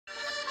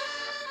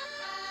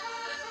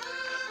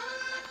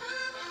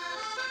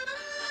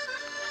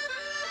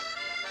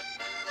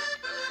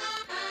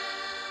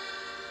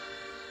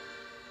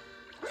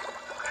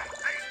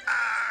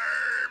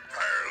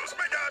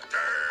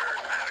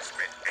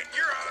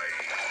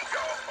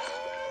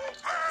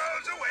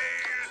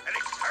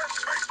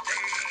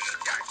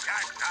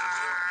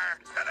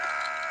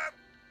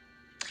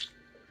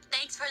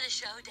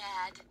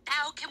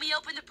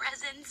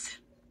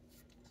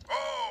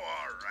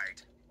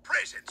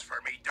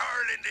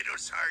darling little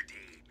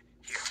sardine.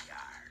 Here you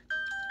are.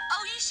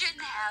 Oh, you shouldn't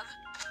have.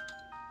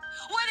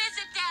 What is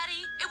it,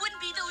 Daddy? It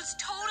wouldn't be those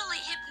totally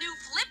hip new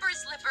flipper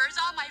slippers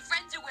all my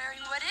friends are wearing,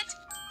 would it?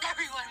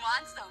 Everyone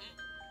wants them.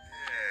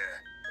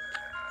 It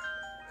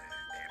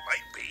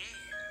might be.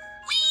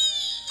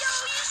 Whee!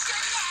 Oh, you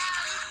shouldn't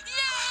have.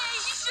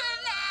 Yay, you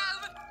shouldn't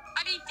have.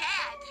 I mean,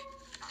 Dad,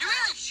 you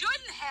really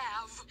shouldn't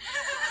have.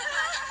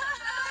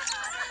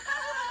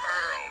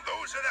 Earl,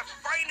 those are the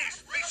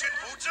finest fishing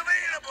boots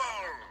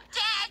available.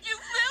 Dad, you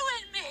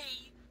ruined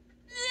me.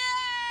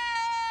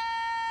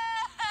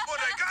 But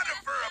I got them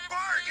for a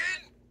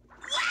bargain.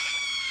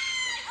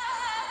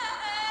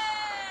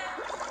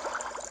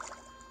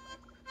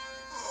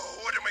 Oh,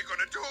 what am I going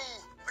to do?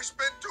 I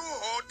spent $2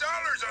 whole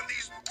on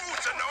these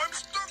boots and now I'm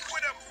stuck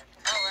with them.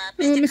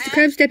 Oh, Mr.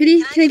 Krabs,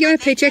 deputy. Can I get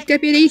my paycheck,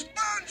 deputy?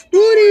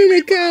 Woody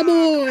the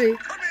cowboy.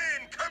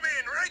 Come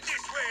in, right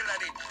this way,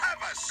 laddie. Have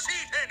a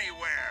seat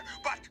anywhere.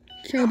 But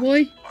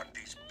Cowboy? on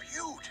these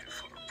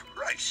beautiful,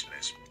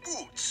 priceless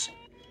boots.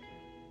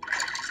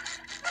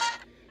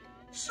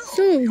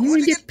 So, you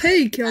want to get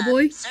paid,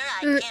 cowboy?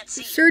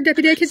 Sir,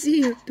 deputy, I can see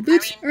you. The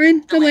boots are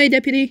in the way,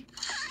 deputy.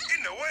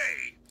 In the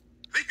way?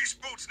 These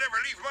boots never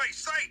leave my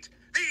sight.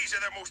 These are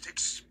the most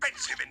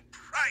expensive and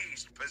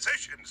prized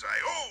possessions I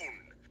own.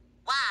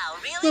 Wow,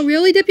 really? Oh,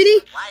 really, deputy?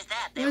 Why's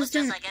that? They Why look is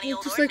just that? like any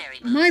old Just ordinary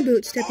like boots. my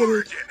boots, deputy.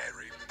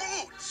 Ordinary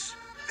boots.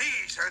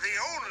 These are the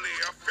only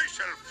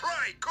official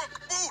fry cook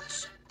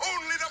boots.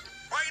 Only the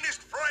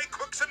finest fry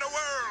cooks in the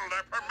world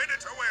are permitted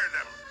to wear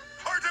them.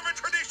 Part of a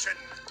tradition.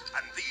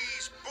 And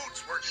these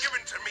boots were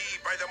given to me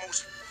by the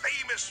most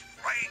famous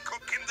fry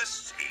cook in the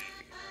sea.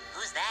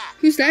 Who's that?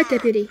 Who's that,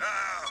 deputy?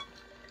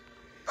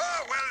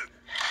 Well,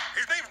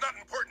 his name's not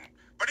important,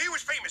 but he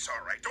was famous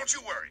all right. Don't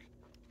you worry.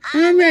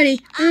 I'm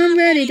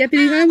ready,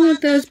 deputy. I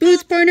want those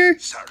boots, partner.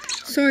 Sorry,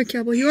 Sorry,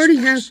 cowboy, you already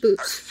have are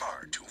boots.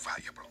 far too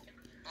valuable.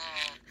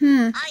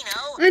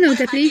 I know,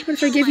 deputy. What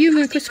if I give you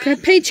my Krusty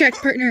Krab paycheck,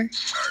 partner?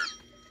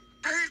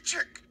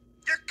 Paycheck,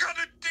 you got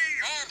a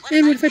deal.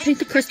 And what if I paint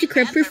the Krusty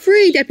Krab for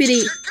free, deputy?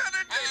 You got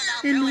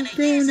a deal. And I'm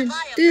throwing a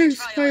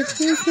this by a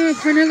close my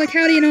partner like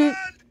how do you know?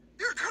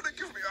 You're gonna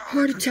give me a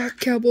Heart attack,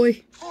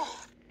 cowboy. Oh,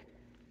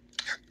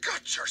 you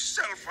got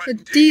yourself A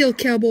deal,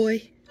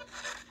 cowboy.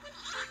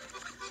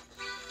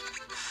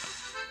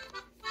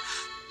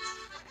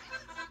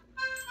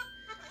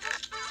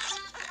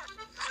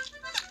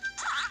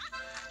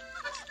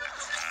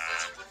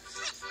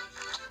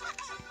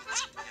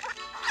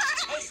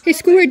 Hey,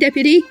 Square,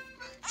 deputy.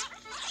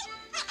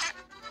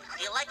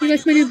 You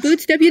like my new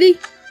boots, deputy?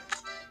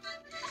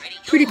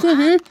 Pretty cool,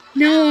 huh?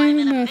 Now I'm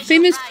a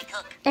famous,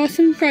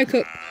 awesome fry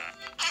cook.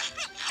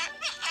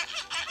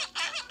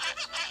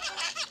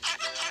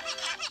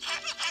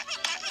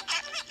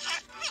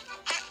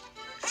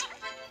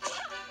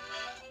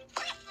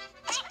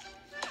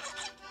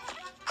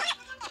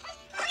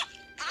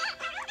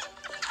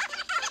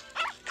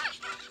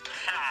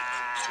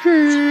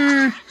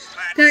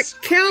 That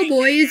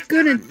cowboy is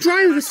gonna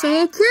drive us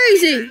all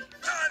crazy!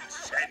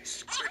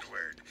 Nonsense,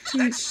 Squidward.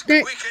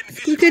 That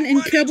squeaking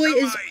and cowboy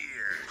is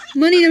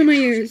money to my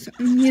ears.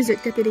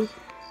 Music, deputy.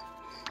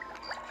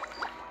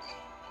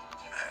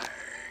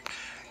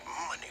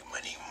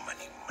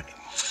 Money.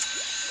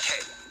 10,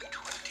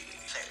 20,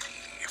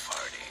 30,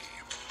 40.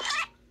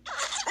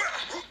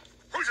 Well,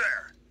 who's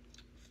there?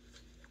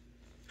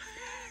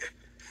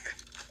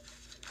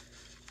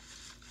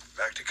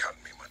 Back to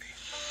counting me money.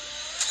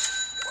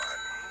 1,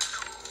 2,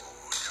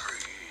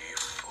 3,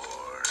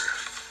 4,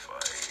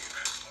 5.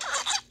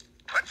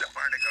 What the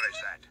barnacle is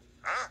that?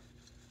 Huh?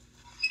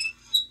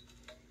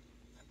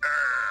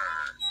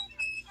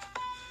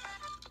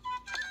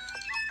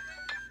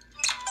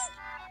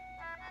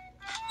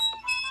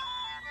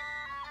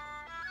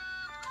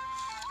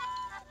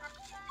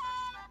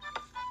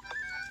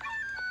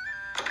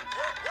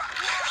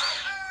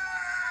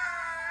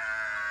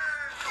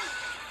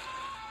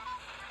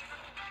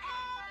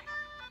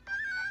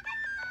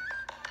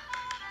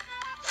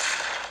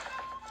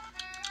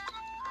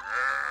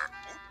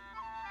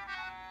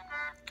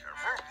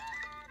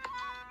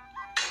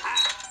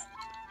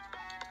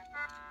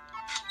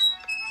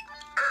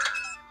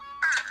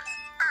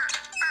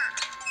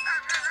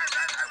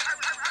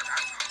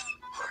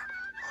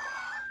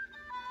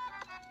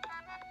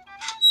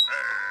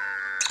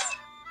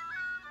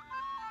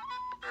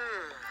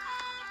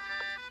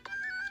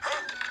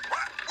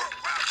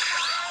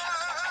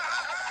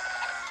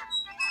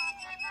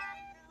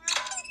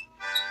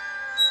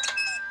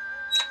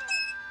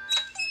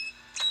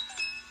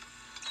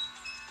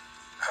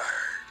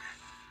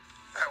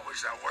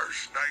 was the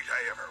worst night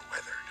I ever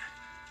weathered.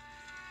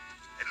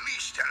 At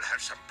least I'll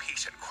have some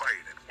peace and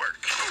quiet at work.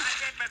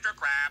 That's it, Mr.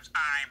 Krabs.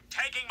 I'm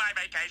taking my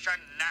vacation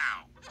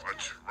now.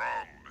 What's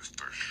wrong,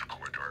 Mr.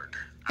 Squidward?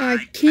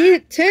 I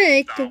can't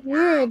take the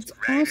world's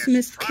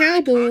awesomest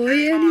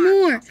cowboy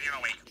anymore.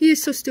 He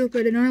is so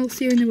stupid, and I will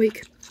see you in a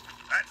week.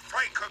 That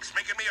fry cook's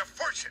making me a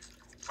fortune.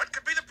 What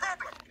could be the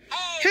problem?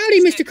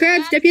 Howdy, Mr.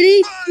 Krabs,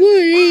 deputy.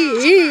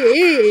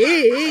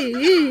 Woody.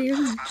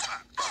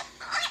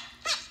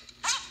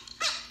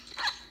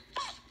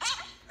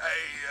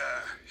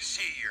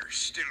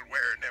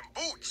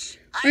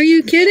 Are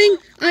you kidding?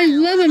 I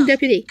love him,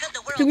 Deputy.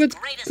 The world's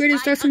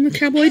greatest awesome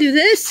cowboy do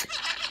this?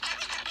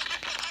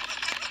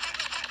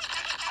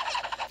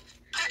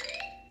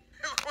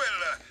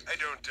 Well, I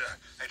don't.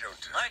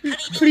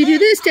 Could he do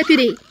this,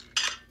 Deputy?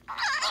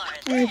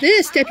 Or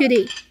this,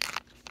 Deputy?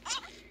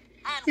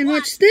 And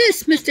watch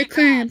this, Mr.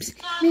 Krabs.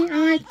 May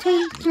I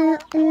take your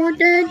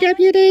order,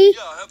 Deputy?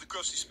 Yeah, I'll have the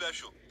crusty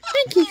special.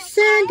 Thank you,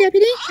 sir,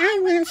 Deputy. I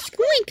will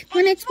squeak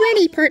when it's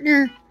ready,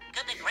 partner.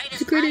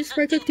 The greatest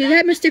fry cook do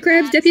that, Mr.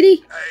 Krabs,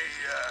 Deputy.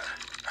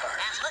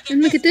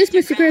 And look at this,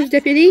 Mr. Krabs,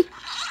 Deputy.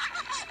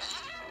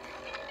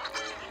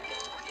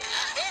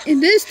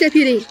 And this,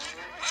 Deputy.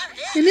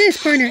 And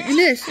this, partner. And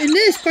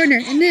this, partner.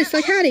 And this,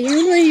 like howdy. And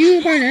only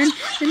you, partner. And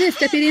this,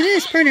 Deputy. And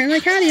this, partner.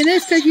 Like howdy. And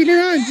this, Deputy.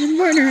 And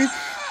partner.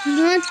 And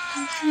on.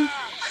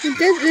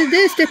 And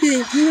this,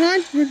 Deputy. And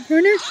on. And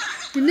partner.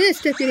 And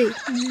this, Deputy.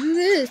 And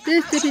this,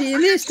 Deputy.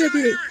 And this,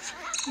 Deputy.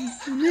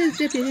 And this,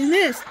 Deputy. And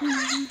this.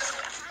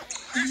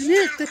 And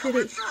this,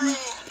 Deputy.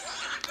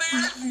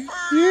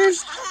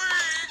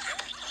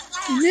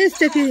 And this,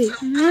 Deputy.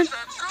 And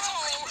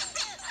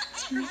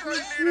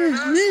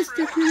this,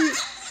 Deputy.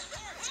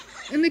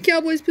 And the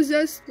cowboy's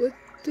possessed with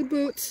the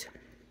boots.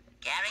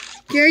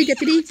 Gary,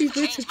 Deputy, these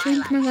boots have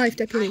changed my life,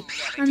 Deputy.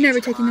 I'm never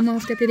taking them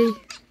off, Deputy.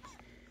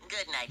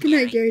 Good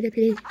night, Gary,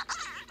 Deputy.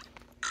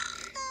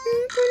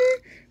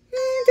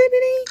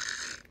 Deputy.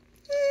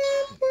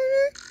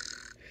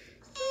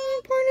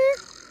 Partner.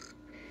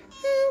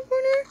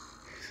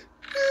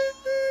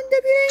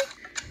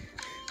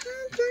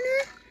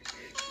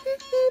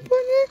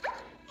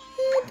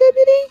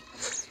 Deputy.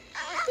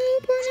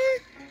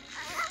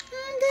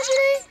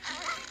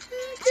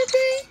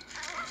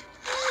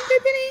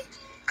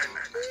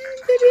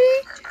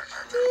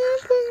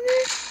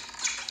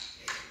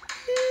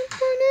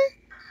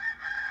 Deputy.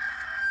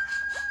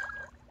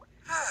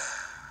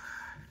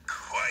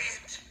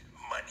 Quiet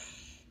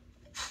money.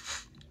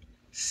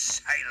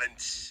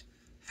 Silence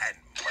and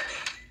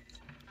money.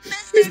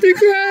 Mr.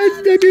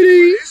 Krabs,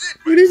 Deputy!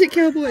 What is it,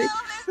 cowboy?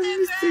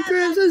 Mr.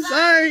 Krabs, I'm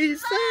sorry.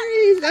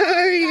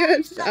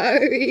 I'm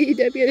sorry,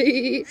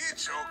 Deputy.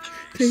 It's okay.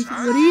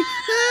 Deputy?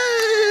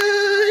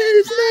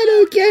 It's not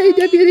okay,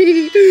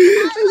 Deputy. I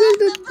lost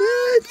the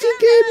bus. You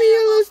gave me. I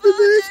lost the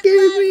bus.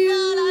 Gave me. I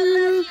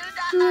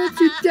let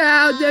you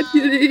down,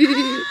 Deputy.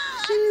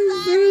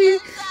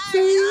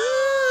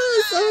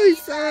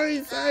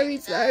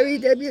 Sorry,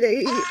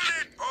 Deputy.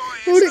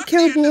 Hold it,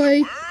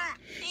 cowboy.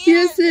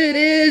 Yes, it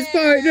is,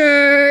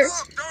 partner.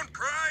 Look, don't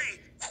cry.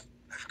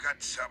 I've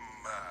got some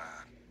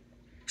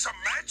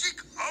magic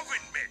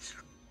oven mitts.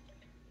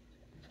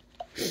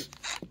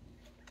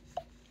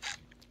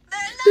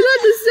 They're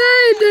not the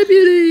same,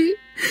 Deputy.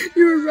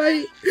 You were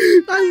right.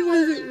 I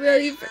wasn't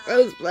ready for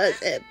those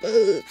blessed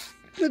boots.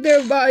 But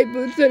they're my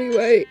boots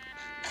anyway.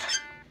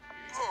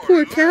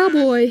 Poor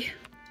cowboy.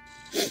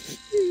 Excuse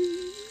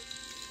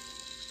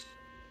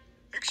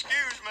me.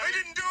 I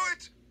didn't do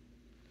it.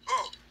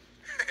 Oh.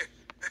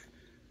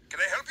 Can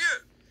I help you?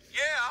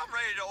 Yeah, I'm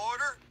ready to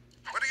order.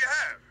 What do you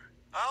have?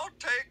 I'll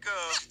take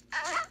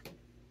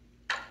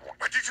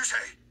What did you say?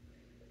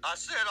 I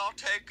said I'll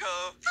take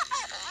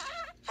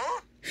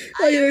Huh?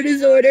 I heard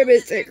his order,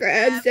 Mr.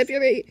 Krabs,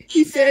 Deputy.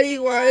 He said he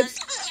wants.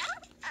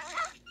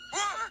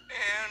 What?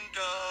 and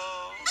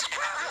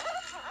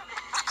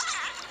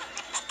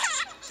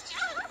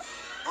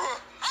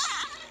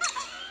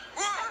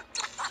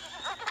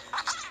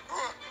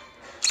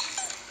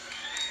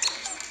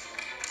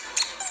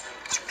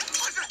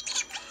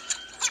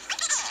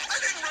I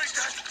didn't write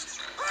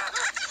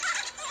that.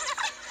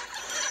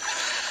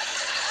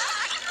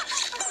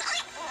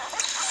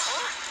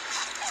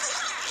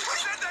 Who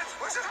said that?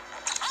 What's that?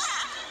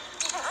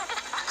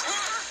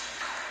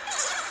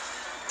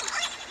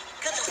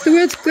 The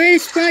world's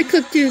greatest fry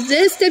cook do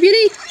this,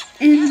 Deputy,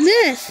 and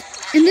this,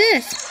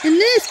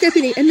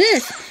 Deputy, and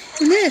this,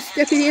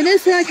 Deputy, and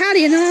this, like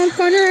howdy, and then on the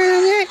corner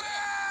around there.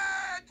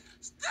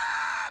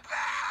 Stop it!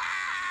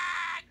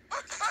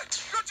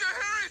 Don't you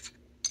hear it?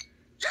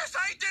 Yes,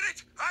 I did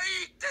it!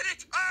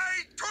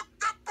 I took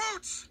the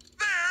boots!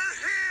 They're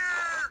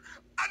here!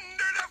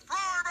 Under the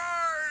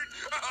floorboard!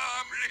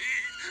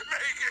 Please,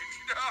 make it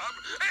stop!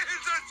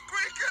 It's a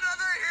squeaking of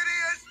the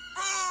hideous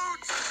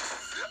boots!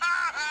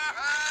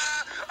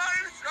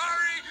 I'm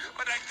sorry,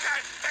 but I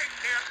can't take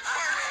the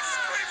attorney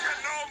squeaking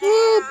no more!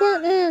 Oh,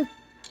 partner.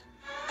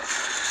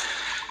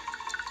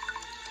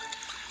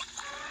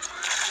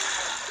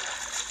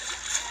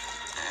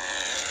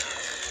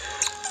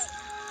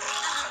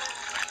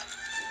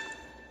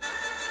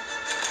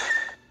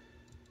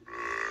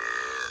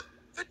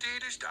 The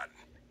deed is done.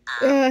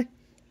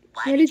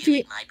 Why did you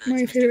eat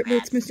my favorite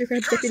boots, Mr.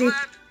 Krabs, Because, Deputy?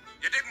 lad,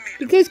 you didn't need 'em.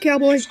 Because,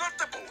 cowboy. It's not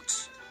the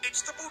boots.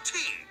 It's the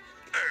bootie.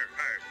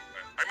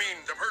 I mean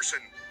the person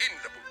in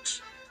the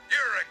boots. You're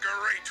a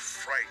great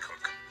fry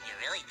cook. You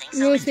really think You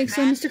so, really Mr. think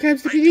so, Krabs? Mr. Krabs,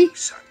 I Deputy? do,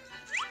 son.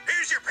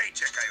 Here's your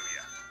paycheck I owe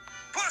you.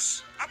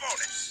 Plus a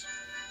bonus.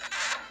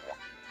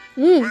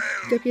 Ooh, Well,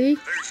 Deputy.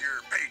 there's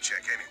your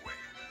paycheck anyway.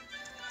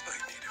 I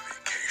need a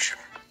vacation.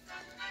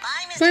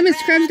 Bye, Bye,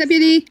 Mr. Krabs,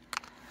 Deputy.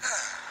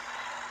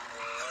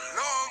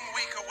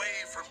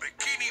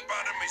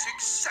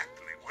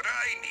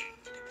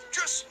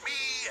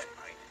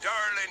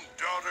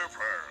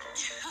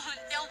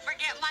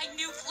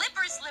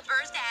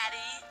 slippers,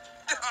 Daddy.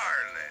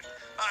 Darling,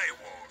 I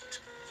won't.